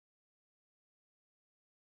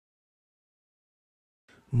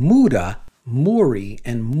Muda, Muri,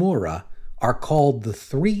 and Mura are called the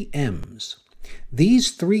 3 M's.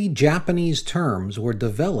 These 3 Japanese terms were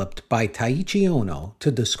developed by Taichi Ohno to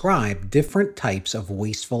describe different types of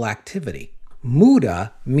wasteful activity.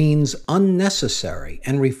 Muda means unnecessary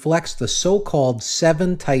and reflects the so-called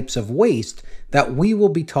 7 types of waste that we will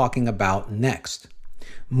be talking about next.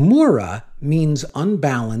 Mura means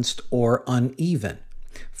unbalanced or uneven.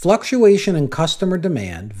 Fluctuation in customer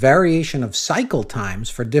demand, variation of cycle times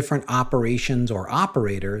for different operations or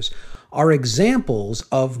operators are examples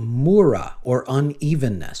of mura or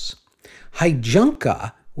unevenness.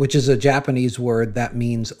 Haijunka, which is a Japanese word that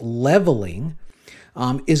means leveling,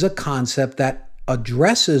 is a concept that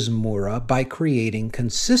addresses mura by creating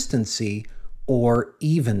consistency or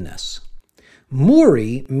evenness.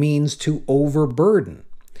 Muri means to overburden.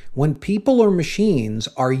 When people or machines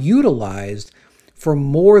are utilized for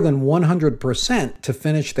more than 100% to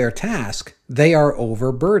finish their task, they are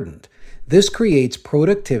overburdened. This creates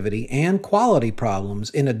productivity and quality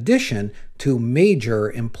problems in addition to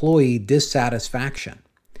major employee dissatisfaction.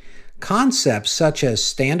 Concepts such as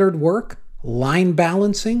standard work, line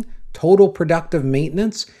balancing, total productive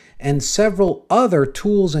maintenance, and several other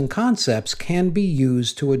tools and concepts can be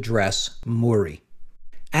used to address Muri.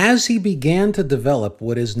 As he began to develop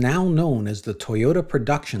what is now known as the Toyota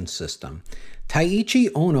production system, Taichi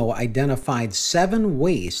Ohno identified 7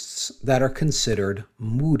 wastes that are considered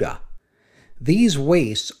muda. These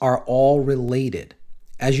wastes are all related.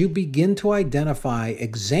 As you begin to identify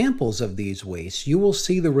examples of these wastes, you will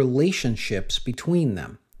see the relationships between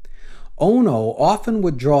them. Ohno often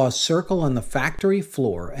would draw a circle on the factory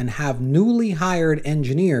floor and have newly hired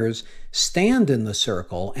engineers stand in the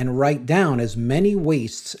circle and write down as many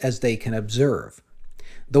wastes as they can observe.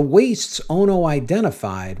 The wastes Ohno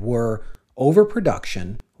identified were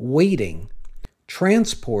overproduction, waiting,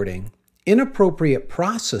 transporting, inappropriate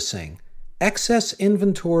processing, excess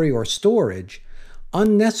inventory or storage,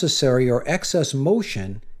 unnecessary or excess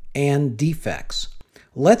motion, and defects.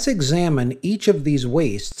 Let's examine each of these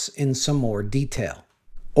wastes in some more detail.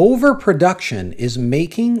 Overproduction is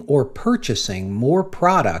making or purchasing more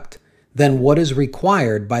product than what is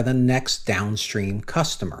required by the next downstream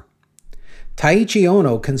customer. Taichi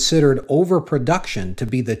Ohno considered overproduction to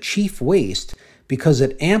be the chief waste because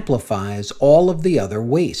it amplifies all of the other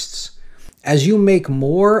wastes. As you make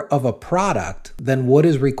more of a product than what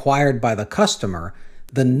is required by the customer,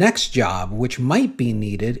 the next job, which might be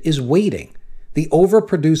needed, is waiting. The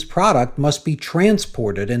overproduced product must be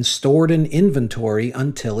transported and stored in inventory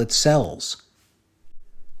until it sells.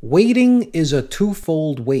 Waiting is a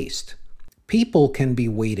twofold waste. People can be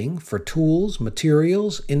waiting for tools,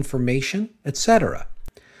 materials, information, etc.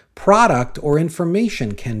 Product or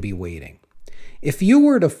information can be waiting. If you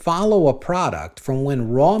were to follow a product from when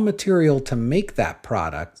raw material to make that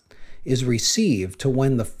product is received to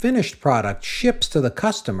when the finished product ships to the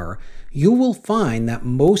customer, you will find that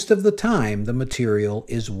most of the time the material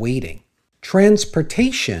is waiting.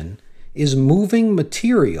 Transportation is moving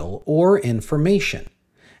material or information.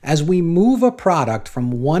 As we move a product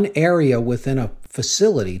from one area within a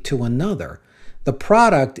facility to another, the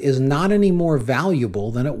product is not any more valuable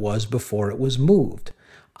than it was before it was moved.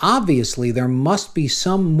 Obviously, there must be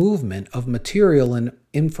some movement of material and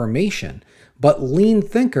information, but lean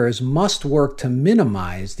thinkers must work to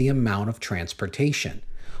minimize the amount of transportation.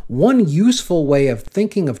 One useful way of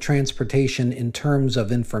thinking of transportation in terms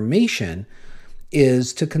of information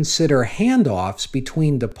is to consider handoffs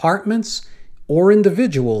between departments or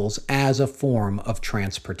individuals as a form of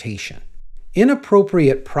transportation.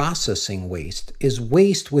 Inappropriate processing waste is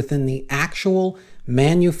waste within the actual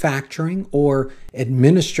manufacturing or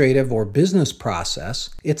administrative or business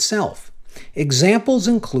process itself. Examples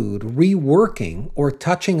include reworking or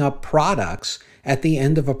touching up products at the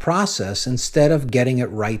end of a process instead of getting it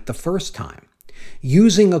right the first time.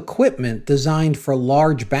 Using equipment designed for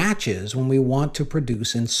large batches when we want to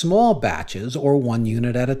produce in small batches or 1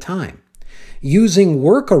 unit at a time. Using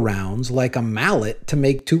workarounds like a mallet to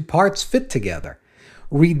make 2 parts fit together.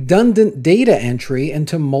 Redundant data entry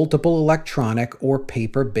into multiple electronic or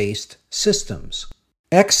paper-based systems.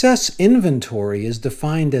 Excess inventory is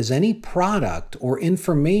defined as any product or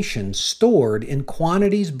information stored in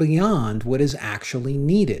quantities beyond what is actually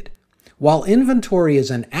needed. While inventory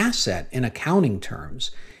is an asset in accounting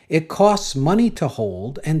terms, it costs money to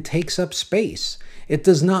hold and takes up space. It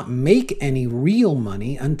does not make any real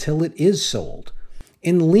money until it is sold.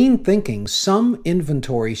 In lean thinking, some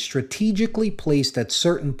inventory strategically placed at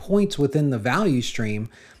certain points within the value stream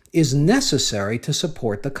is necessary to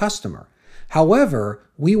support the customer. However,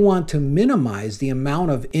 we want to minimize the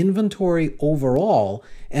amount of inventory overall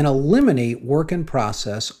and eliminate work in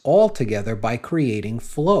process altogether by creating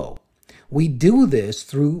flow. We do this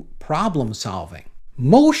through problem solving.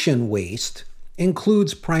 Motion waste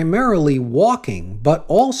includes primarily walking, but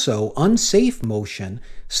also unsafe motion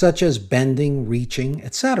such as bending, reaching,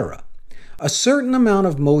 etc. A certain amount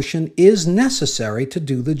of motion is necessary to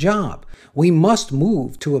do the job. We must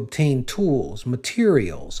move to obtain tools,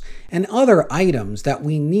 materials, and other items that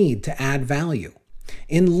we need to add value.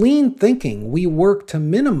 In lean thinking, we work to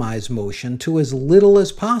minimize motion to as little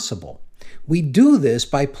as possible. We do this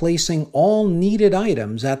by placing all needed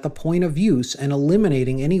items at the point of use and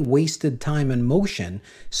eliminating any wasted time and motion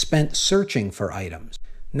spent searching for items.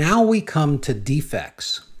 Now we come to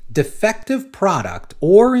defects. Defective product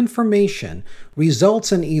or information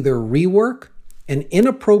results in either rework, an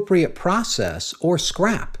inappropriate process, or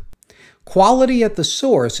scrap. Quality at the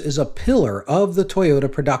source is a pillar of the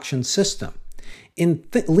Toyota production system. In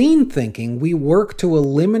lean thinking, we work to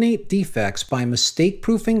eliminate defects by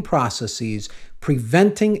mistake-proofing processes,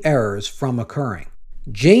 preventing errors from occurring.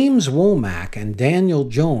 James Womack and Daniel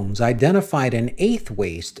Jones identified an eighth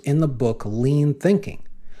waste in the book Lean Thinking: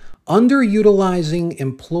 underutilizing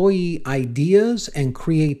employee ideas and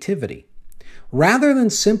creativity. Rather than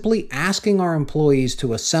simply asking our employees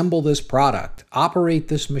to assemble this product, operate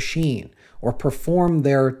this machine, or perform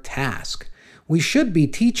their task, we should be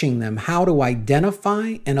teaching them how to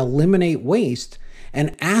identify and eliminate waste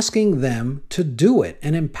and asking them to do it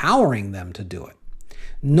and empowering them to do it.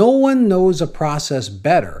 No one knows a process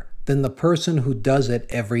better than the person who does it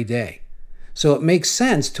every day. So it makes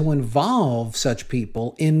sense to involve such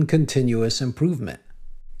people in continuous improvement.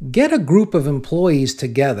 Get a group of employees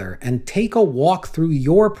together and take a walk through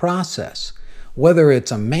your process, whether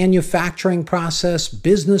it's a manufacturing process,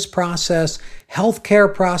 business process,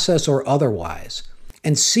 healthcare process, or otherwise,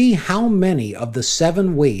 and see how many of the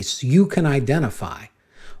 7 wastes you can identify.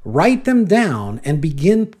 Write them down and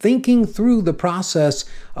begin thinking through the process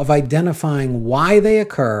of identifying why they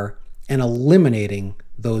occur and eliminating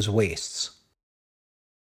those wastes.